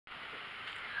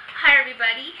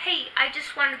everybody. Hey, I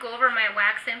just wanted to go over my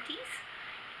wax empties,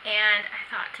 and I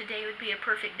thought today would be a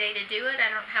perfect day to do it. I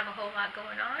don't have a whole lot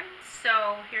going on,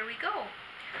 so here we go.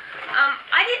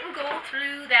 I didn't go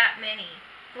through that many.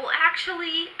 Well,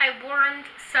 actually, I warmed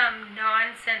some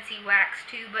non-Scentsy wax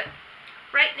too, but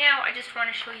right now I just want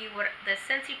to show you what the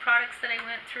Scentsy products that I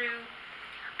went through.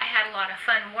 I had a lot of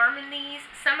fun warming these.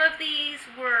 Some of these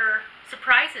were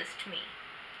surprises to me.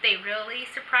 They really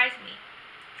surprised me.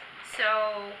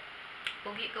 So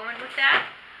we'll get going with that.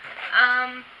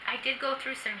 I did go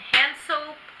through some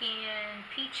Handsoap in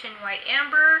peach and white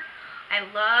amber. I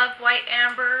love white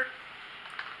amber.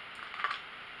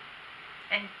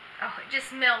 And oh, it just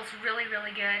smells really,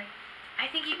 really good. I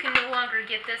think you can no longer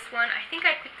get this one. I think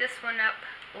I picked this one up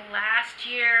last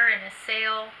year in a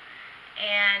sale,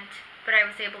 but I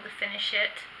was able to finish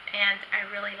it, and I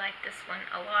really like this one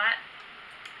a lot.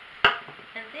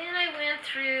 And then I went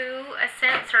through a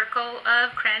scent circle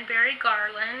of Cranberry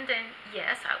Garland, and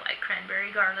yes, I like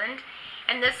Cranberry Garland.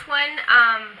 And this one,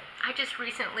 I just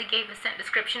recently gave a scent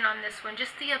description on this one,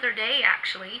 just the other day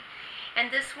actually. And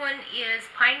this one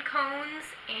is pine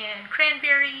cones and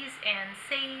cranberries and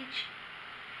sage.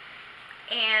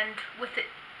 And with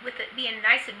it being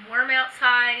nice and warm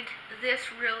outside,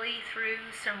 this really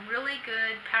threw some really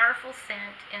good, powerful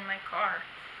scent in my car.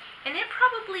 And it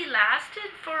probably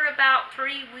lasted for about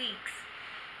 3 weeks.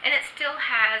 And it still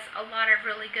has a lot of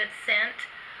really good scent.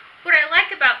 What I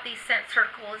like about these scent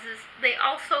circles is they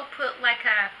also put like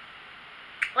a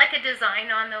design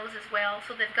on those as well.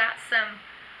 So they've got some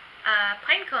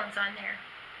pine cones on there.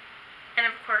 And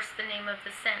of course the name of the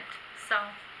scent. So,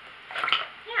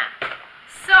 yeah.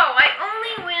 So I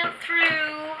only went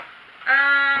through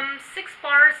 6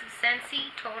 bars of Scentsy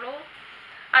total.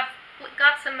 I've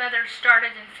got some others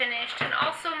started and finished, and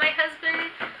also my husband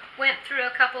went through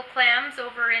a couple clams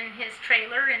over in his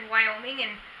trailer in Wyoming,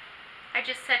 and I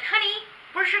just said, "Honey,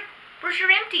 where's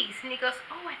your empties?" And he goes,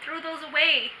 "Oh, I threw those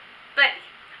away." But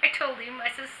I told him, I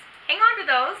says, "Hang on to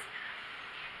those."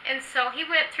 And so he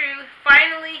went through,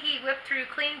 finally he whipped through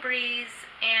Clean Breeze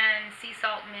and Sea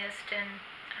Salt Mist, and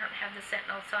I don't have the scent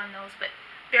notes on those, but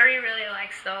Barry really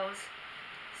likes those.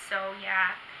 So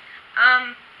yeah.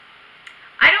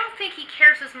 I don't think he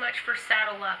cares as much for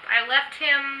Saddle Up. I left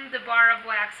him the bar of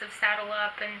wax of Saddle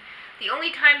Up, and the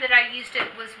only time that I used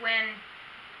it was when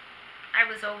I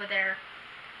was over there.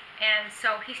 And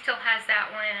so he still has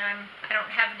that one, and I don't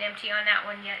have an empty on that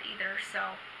one yet either,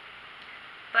 so.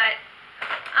 But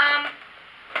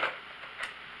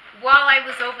while I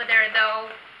was over there though,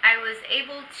 I was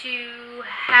able to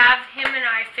have him and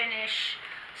I finish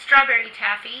Strawberry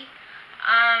Taffy.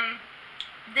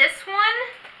 This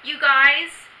one, you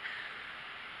guys,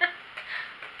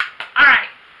 alright,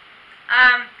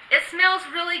 it smells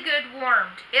really good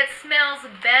warmed. It smells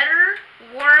better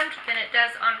warmed than it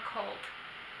does on cold.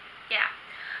 Yeah.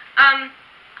 I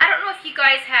don't know if you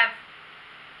guys have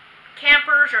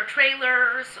campers or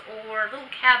trailers or little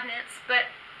cabinets, but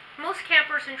most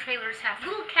campers and trailers have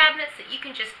little cabinets that you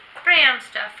can just cram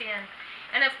stuff in.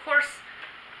 And of course,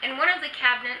 in one of the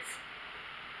cabinets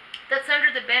that's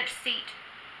under the bench seat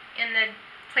in the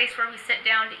place where we sit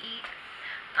down to eat,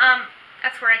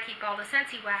 that's where I keep all the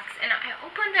Scentsy wax. And I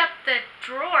opened up the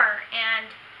drawer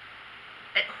and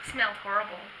it smelled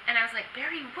horrible. And I was like,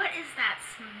 "Barry, what is that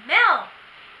smell?"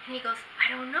 And he goes,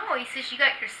 "I don't know." He says, "You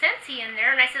got your Scentsy in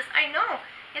there." And I says, "I know.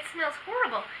 It smells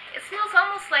horrible. It smells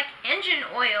almost like engine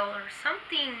oil or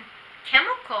something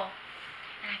chemical."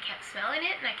 And I kept smelling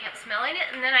it, and I kept smelling it,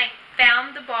 and then I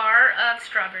found the bar of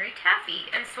Strawberry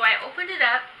Taffy. And so I opened it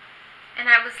up, and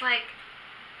I was like,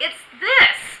 "It's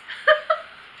this!"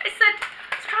 I said,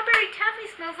 "Strawberry Taffy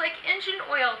smells like engine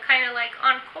oil, kind of like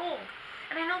on cold."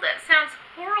 And I know that sounds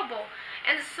horrible.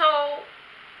 And so,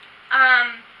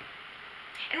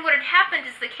 and what had happened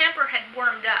is the camper had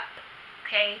warmed up,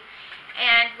 okay?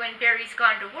 And when Barry's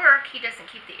gone to work, he doesn't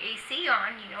keep the AC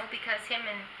on, you know, because him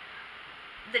and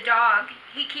the dog,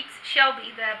 he keeps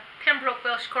Shelby, the Pembroke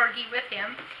Welsh Corgi, with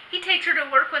him. He takes her to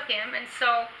work with him, and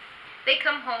so they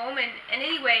come home, and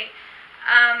anyway,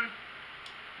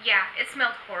 yeah, it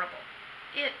smelled horrible.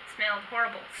 It smelled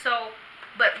horrible. So,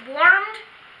 but warmed,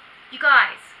 you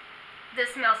guys,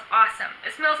 this smells awesome.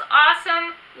 It smells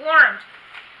awesome warmed.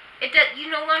 You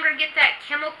no longer get that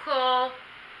chemical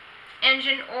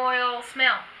engine oil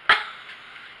smell.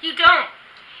 You don't.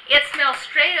 It smells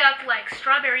straight up like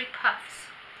strawberry puffs.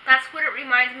 That's what it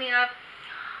reminds me of.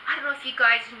 I don't know if you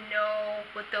guys know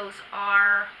what those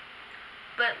are,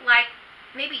 but like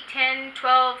maybe 10,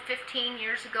 12, 15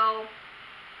 years ago,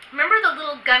 remember the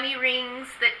little gummy rings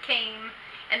that came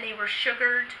and they were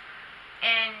sugared,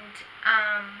 and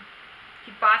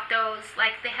He bought those,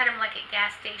 like they had them like at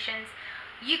gas stations.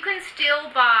 You can still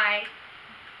buy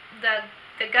the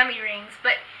gummy rings,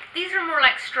 but these are more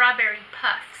like strawberry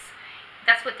puffs.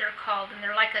 That's what they're called, and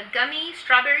they're like a gummy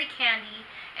strawberry candy,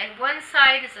 and one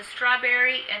side is a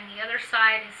strawberry and the other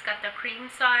side has got the cream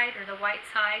side or the white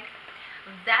side.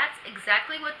 That's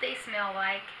exactly what they smell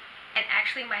like, and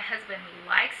actually my husband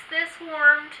likes this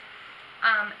warmed,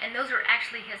 and those are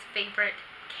actually his favorite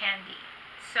candy.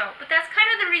 So, but that's kind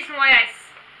of the reason why I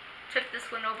took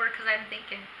this one over, because I'm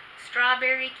thinking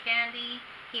strawberry candy,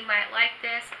 he might like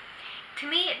this. To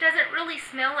me, it doesn't really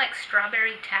smell like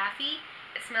strawberry taffy.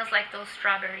 It smells like those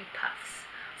strawberry puffs.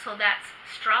 So that's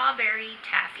strawberry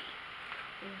taffy.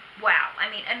 Wow,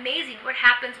 I mean, amazing what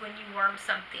happens when you warm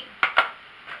something.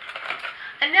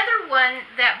 Another one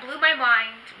that blew my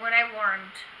mind when I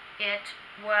warmed it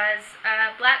was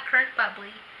blackcurrant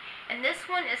bubbly. And this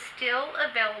one is still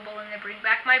available in the Bring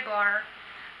Back My Bar.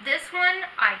 This one,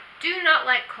 I do not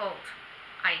like cold.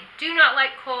 I do not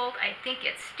like cold. I think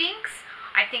it stinks.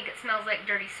 I think it smells like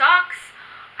dirty socks.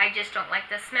 I just don't like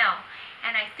the smell.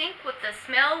 And I think what the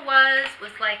smell was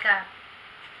like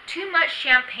too much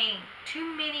champagne, too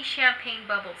many champagne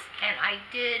bubbles, and I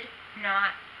did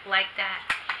not like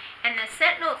that. And the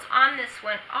scent notes on this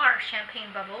one are champagne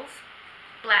bubbles,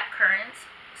 black currants,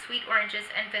 sweet oranges,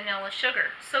 and vanilla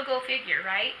sugar. So go figure,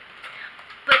 right?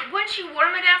 But once you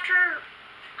warm it after,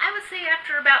 I would say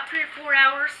after about 3 or 4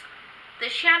 hours, the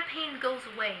champagne goes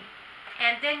away.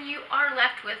 And then you are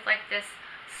left with like this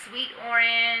sweet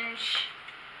orange,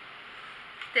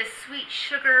 this sweet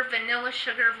sugar, vanilla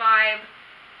sugar vibe.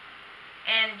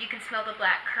 And you can smell the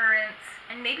black currants.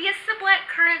 And maybe it's the black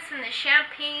currants and the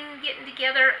champagne getting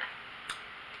together.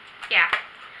 Yeah.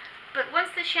 But once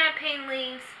the champagne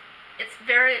leaves, it's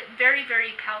very, very,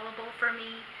 very palatable for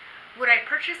me. Would I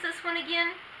purchase this one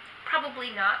again? Probably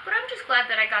not, but I'm just glad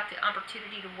that I got the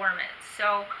opportunity to warm it.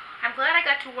 So I'm glad I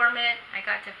got to warm it. I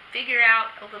got to figure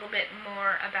out a little bit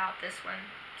more about this one.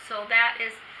 So that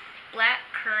is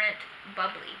blackcurrant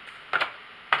bubbly.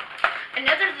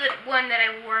 Another one that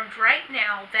I warmed right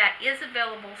now that is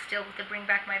available still with the Bring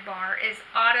Back My Bar is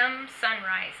Autumn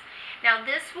Sunrise. Now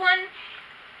this one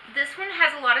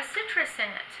has a lot of citrus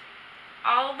in it.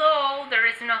 Although there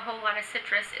isn't a whole lot of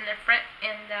citrus in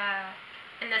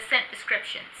the scent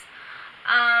descriptions.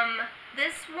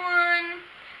 This one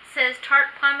says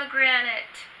tart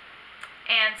pomegranate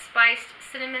and spiced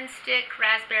cinnamon stick,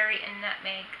 raspberry, and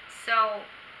nutmeg. So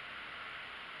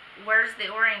where's the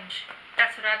orange?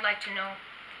 That's what I'd like to know.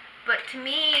 But to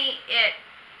me it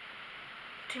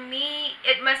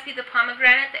must be the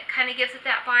pomegranate that kind of gives it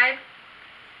that vibe.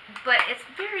 But it's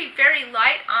very, very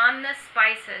light on the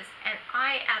spices, and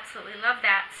I absolutely love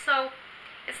that. So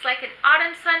it's like an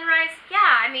autumn sunrise.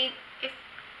 Yeah, I mean, if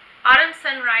autumn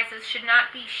sunrises should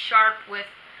not be sharp with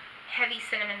heavy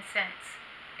cinnamon scents.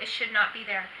 It should not be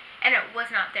there, and it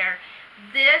was not there.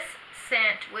 This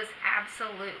scent was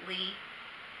absolutely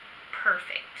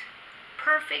perfect.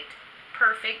 Perfect,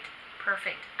 perfect,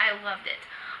 perfect. I loved it.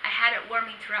 I had it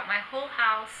warming throughout my whole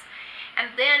house.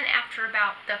 And then after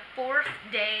about the 4th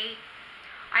day,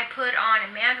 I put on a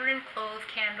mandarin clove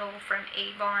candle from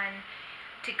Avon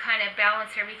to kind of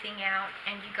balance everything out.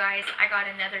 And you guys, I got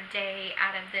another day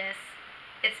out of this.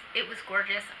 It was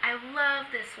gorgeous. I love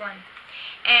this one.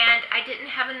 And I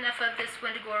didn't have enough of this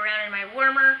one to go around in my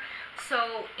warmer.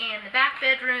 So in the back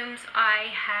bedrooms,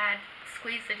 I had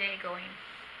Squeeze the Day going.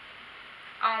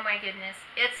 Oh my goodness.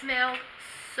 It smelled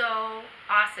so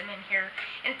awesome in here.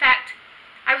 In fact,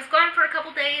 I was gone for a couple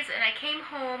days, and I came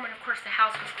home, and of course the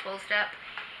house was closed up,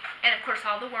 and of course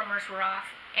all the warmers were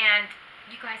off, and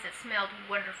you guys, it smelled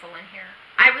wonderful in here.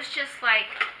 I was just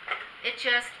like, it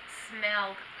just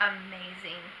smelled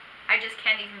amazing. I just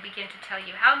can't even begin to tell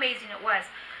you how amazing it was.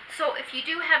 So if you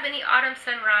do have any autumn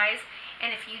sunrise, and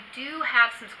if you do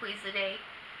have some Squeeze the Day,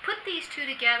 put these two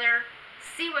together,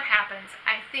 see what happens.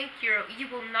 I think you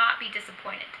will not be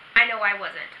disappointed. I know I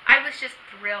wasn't. I was just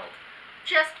thrilled.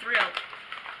 Just thrilled.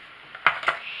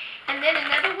 And then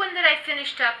another one that I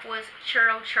finished up was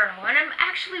Churro Churro, and I'm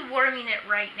actually warming it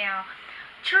right now.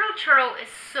 Churro Churro is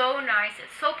so nice.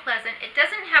 It's so pleasant. It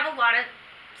doesn't have a lot of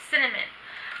cinnamon.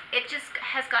 It just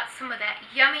has got some of that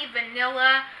yummy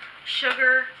vanilla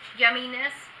sugar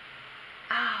yumminess.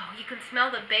 Oh, you can smell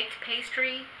the baked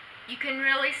pastry. You can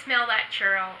really smell that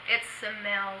churro. It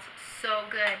smells so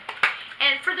good.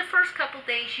 And for the first couple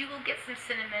days, you will get some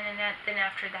cinnamon in it. Then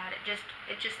after that,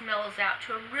 it just mellows out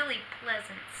to a really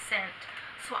pleasant scent.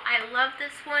 So I love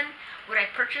this one. Would I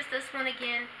purchase this one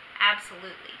again?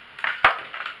 Absolutely.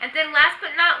 And then last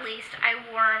but not least, I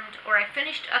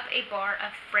finished up a bar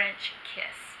of French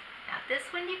Kiss. Now this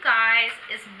one, you guys,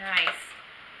 is nice.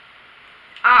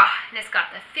 Ah, and it's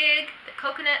got the fig, the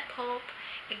coconut pulp,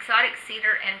 exotic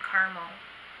cedar, and caramel.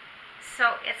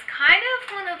 So it's kind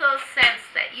of one of those scents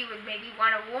that you would maybe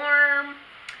want to warm,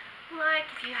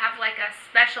 like if you have like a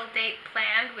special date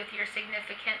planned with your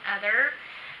significant other.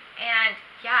 And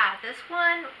yeah, this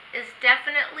one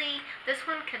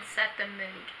could set the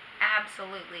mood,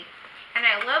 absolutely. And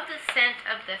I love the scent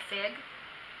of the fig.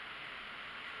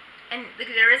 And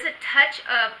there is a touch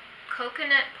of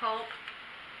coconut pulp.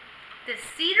 The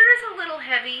cedar is a little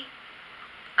heavy.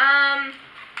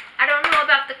 I don't know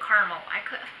about the caramel. I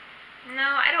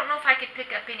don't know if I could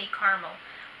pick up any caramel,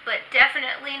 but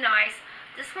definitely nice.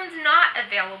 This one's not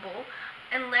available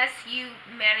unless you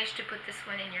manage to put this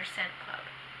one in your scent club.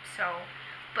 So,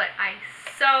 but I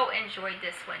so enjoyed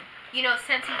this one. You know,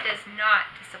 Scentsy does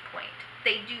not disappoint.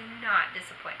 They do not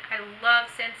disappoint. I love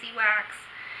Scentsy wax.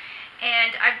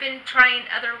 And I've been trying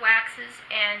other waxes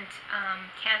and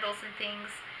candles and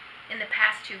things in the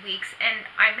past 2 weeks, and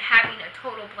I'm having a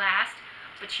total blast.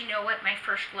 But you know what? My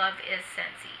first love is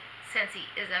Scentsy. Scentsy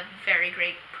is a very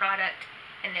great product,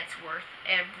 and it's worth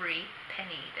every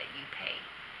penny that you pay.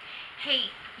 Hey,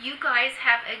 you guys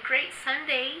have a great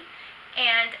Sunday,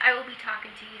 and I will be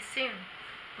talking to you soon.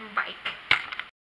 Bye.